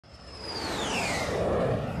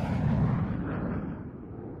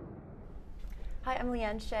I'm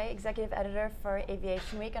Leanne Shea, Executive Editor for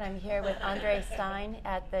Aviation Week, and I'm here with Andre Stein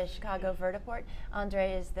at the Chicago Vertiport.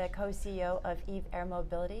 Andre is the co-CEO of Eve Air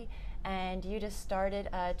Mobility, and you just started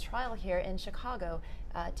a trial here in Chicago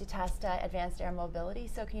to test advanced air mobility.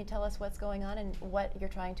 So can you tell us what's going on and what you're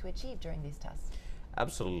trying to achieve during these tests?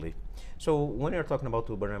 Absolutely. So when you're talking about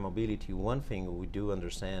urban air mobility, one thing we do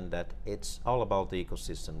understand that it's all about the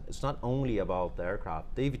ecosystem. It's not only about the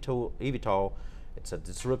aircraft. The eVTOL, it's a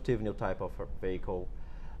disruptive new type of vehicle,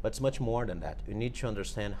 but it's much more than that. You need to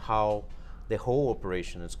understand how the whole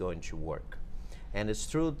operation is going to work. And it's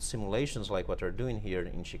through simulations like what we're doing here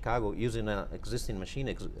in Chicago, using an existing machine,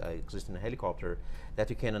 existing helicopter, that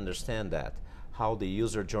you can understand that, how the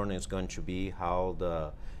user journey is going to be, how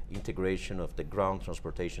the integration of the ground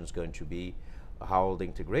transportation is going to be, how the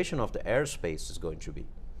integration of the airspace is going to be.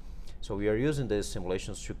 So we are using these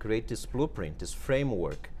simulations to create this blueprint, this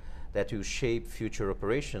framework that will shape future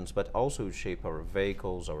operations, but also will shape our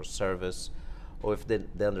vehicles, our service, or if the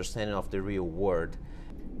understanding of the real world.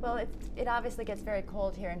 Well, it obviously gets very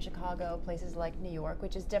cold here in Chicago, places like New York,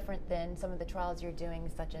 which is different than some of the trials you're doing,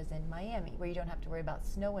 such as in Miami, where you don't have to worry about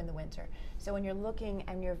snow in the winter. So when you're looking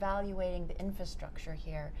and you're evaluating the infrastructure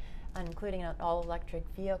here, including an all-electric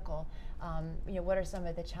vehicle, what are some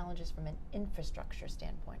of the challenges from an infrastructure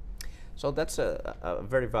standpoint? So that's a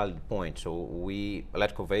very valid point. So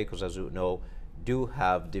electrical vehicles, as you know, do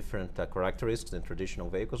have different characteristics than traditional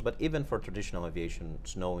vehicles, but even for traditional aviation,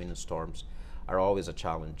 snow and storms are always a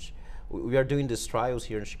challenge. We are doing these trials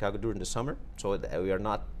here in Chicago during the summer, so we are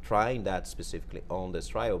not trying that specifically on this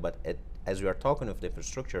trial, but as we are talking with the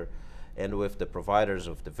infrastructure and with the providers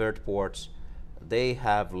of the vertiports, they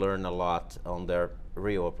have learned a lot on their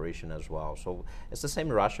real operation as well. So it's the same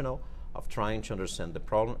rationale of trying to understand the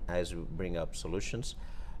problem as we bring up solutions.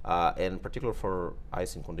 In particular for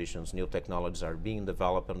icing conditions, new technologies are being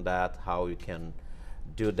developed on that, how you can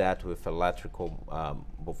do that with electrical,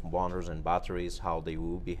 both motors and batteries, how they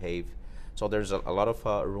will behave. So there's a lot of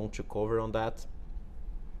room to cover on that.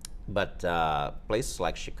 But places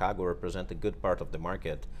like Chicago represent a good part of the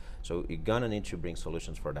market, so you're gonna need to bring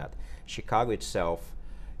solutions for that. Chicago itself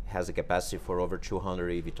has a capacity for over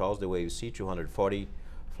 200 eVTOLs, the way you see, 240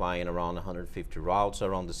 flying around 150 routes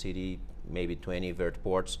around the city, maybe 20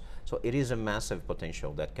 vertiports. So it is a massive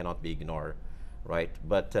potential that cannot be ignored, right?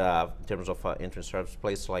 But in terms of entrance service,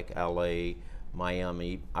 places like LA,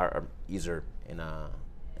 Miami are easier in a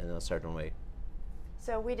certain way.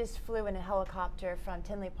 So we just flew in a helicopter from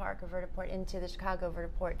Tinley Park, a vertiport, into the Chicago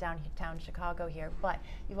vertiport downtown Chicago here, but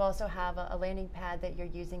you also have a landing pad that you're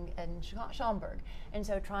using in Schaumburg, and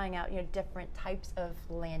so trying out different types of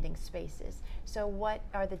landing spaces. So what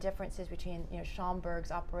are the differences between Schaumburg's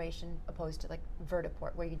operation opposed to like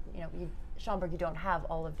vertiport, where Schaumburg you don't have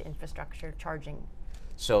all of the infrastructure charging?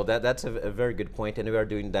 So that's a very good point, and we are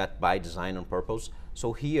doing that by design on purpose.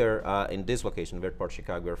 So here in this location, Vertiport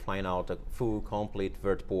Chicago, we're flying out a full, complete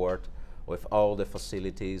vertiport with all the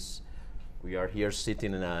facilities. We are here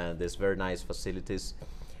sitting in these very nice facilities,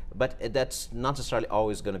 but that's not necessarily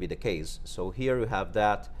always going to be the case. So here we have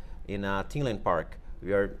that in Tinley Park.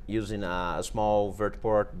 We are using a small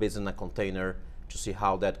vertiport based in a container to see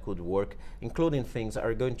how that could work, including things that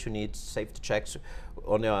are going to need safety checks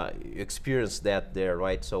on experience that there,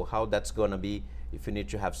 right? So how that's going to be if you need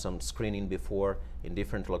to have some screening before in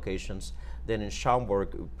different locations. Then in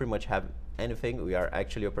Schaumburg, we pretty much have anything. We are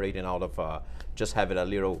actually operating out of just having a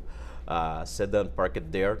little sedan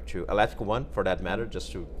parked there, to electrical one for that matter,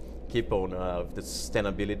 just to keep on the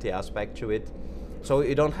sustainability aspect to it. So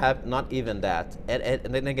you don't have not even that. And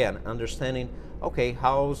then again, understanding, okay,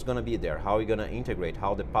 how's going to be there? How are you going to integrate?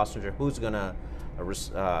 How the passenger, who's going to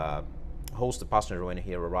host the passenger when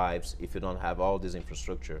he arrives if you don't have all this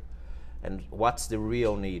infrastructure? And what's the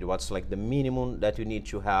real need? What's like the minimum that you need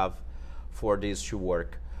to have for this to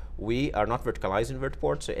work? We are not verticalizing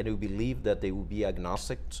vertiports, and we believe that they will be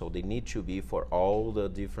agnostic, so they need to be for all the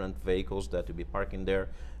different vehicles that will be parking there,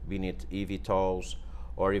 be it eVTOLs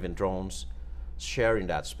or even drones, sharing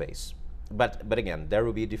that space. But again, there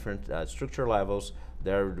will be different structure levels,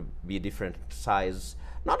 there will be different sizes,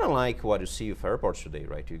 not unlike what you see with airports today,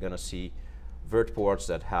 right? You're gonna see vertiports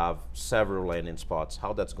that have several landing spots,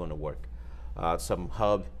 how that's gonna work. Some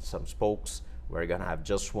hub, some spokes, where you're gonna have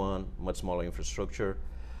just one, much smaller infrastructure.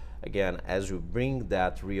 Again, as you bring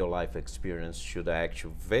that real life experience to the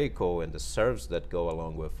actual vehicle and the service that go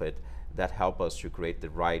along with it, that help us to create the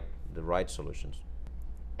right solutions.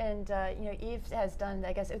 And you know, Eve has done,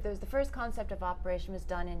 I guess, the first concept of operation was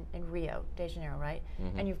done in Rio de Janeiro, right?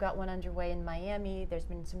 And you've got one underway in Miami. There's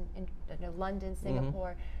been some in London,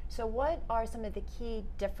 Singapore. So what are some of the key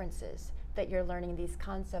differences that you're learning these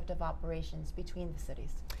concept of operations between the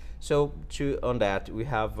cities? So on that, we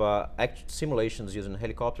have simulations using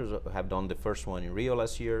helicopters. We have done the first one in Rio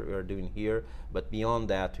last year. We are doing here, but beyond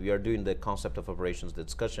that, we are doing the concept of operations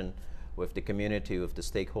discussion with the community, with the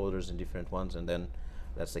stakeholders in different ones, and then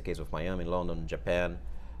that's the case of Miami, London, Japan.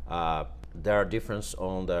 There are differences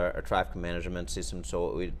on the traffic management system,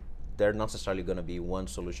 so there's not necessarily going to be one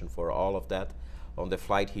solution for all of that. On the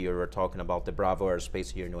flight here, we're talking about the Bravo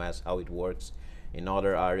airspace here in the US, how it works. In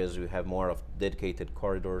other areas, we have more of dedicated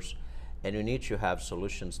corridors, and you need to have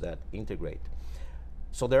solutions that integrate.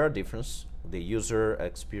 So there are differences. The user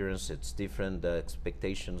experience, it's different. The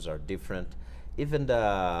expectations are different. Even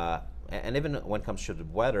even when it comes to the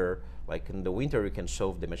weather, like in the winter, you can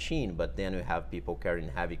solve the machine, but then you have people carrying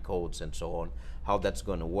heavy coats and so on. How that's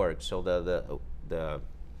going to work? So the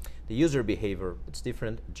user behavior, it's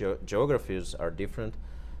different. Geographies are different.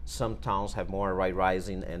 Some towns have more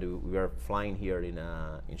rising, and we are flying here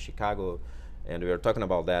in Chicago, and we are talking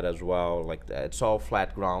about that as well. Like it's all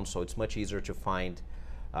flat ground, so it's much easier to find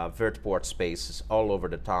vertiport spaces all over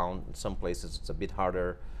the town. In some places, it's a bit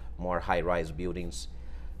harder, more high-rise buildings.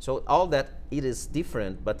 So all that, it is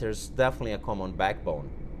different, but there's definitely a common backbone,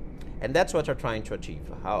 and that's what we're trying to achieve.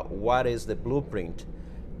 What is the blueprint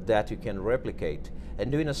that you can replicate?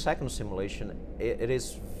 And doing a second simulation, it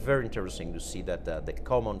is very interesting to see that the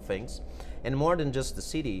common things, and more than just the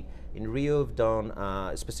city. In Rio, we've done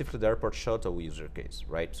specifically the airport shuttle user case,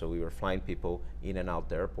 right? So we were flying people in and out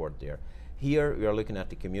the airport there. Here, we are looking at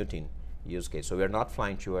the commuting use case. So we are not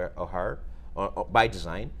flying to O'Hare by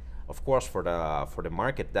design. Of course, for the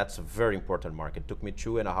market, that's a very important market. It took me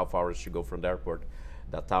 2.5 hours to go from the airport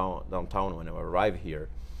downtown when I arrived here.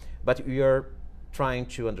 But we are trying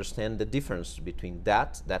to understand the difference between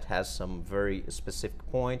that has some very specific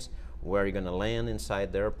points, where you're going to land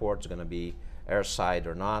inside the airport, it's going to be airside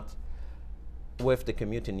or not. With the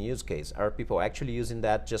commuting use case, are people actually using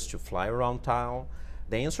that just to fly around town?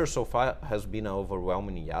 The answer so far has been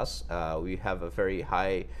overwhelming yes. We have a very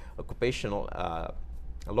high occupational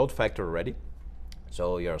load factor already.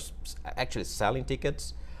 So you're actually selling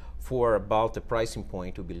tickets for about the pricing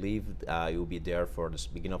point. We believe you'll be there for the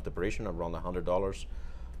beginning of the operation, around $100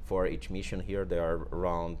 for each mission. Here they are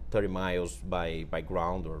around 30 miles by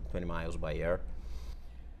ground or 20 miles by air.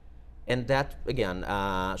 And that, again,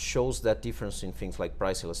 shows that difference in things like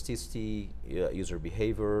price elasticity, user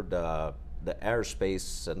behavior, the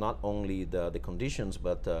airspace, not only the conditions,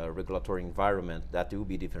 but the regulatory environment that will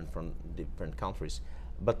be different from different countries.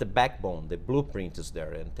 But the backbone, the blueprint is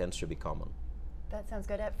there and tends to be common. That sounds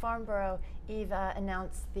good. At Farnborough, Eve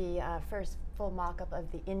announced the first full mock-up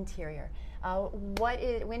of the interior.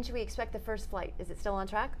 When should we expect the first flight? Is it still on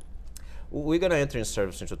track? We're going to enter in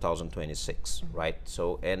service in 2026, right?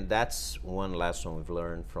 So, and that's one lesson we've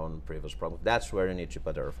learned from previous programs. That's where you need to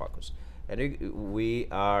put our focus. And we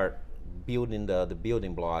are building the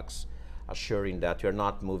building blocks, assuring that you're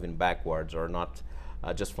not moving backwards or not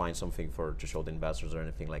just flying something to show the investors or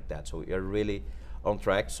anything like that. So we are really on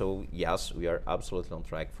track. So yes, we are absolutely on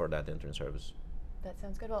track for that entry in service. That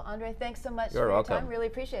sounds good. Well, Andre, thanks so much You're for welcome. your time. Really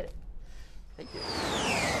appreciate it. Thank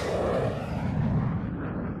you.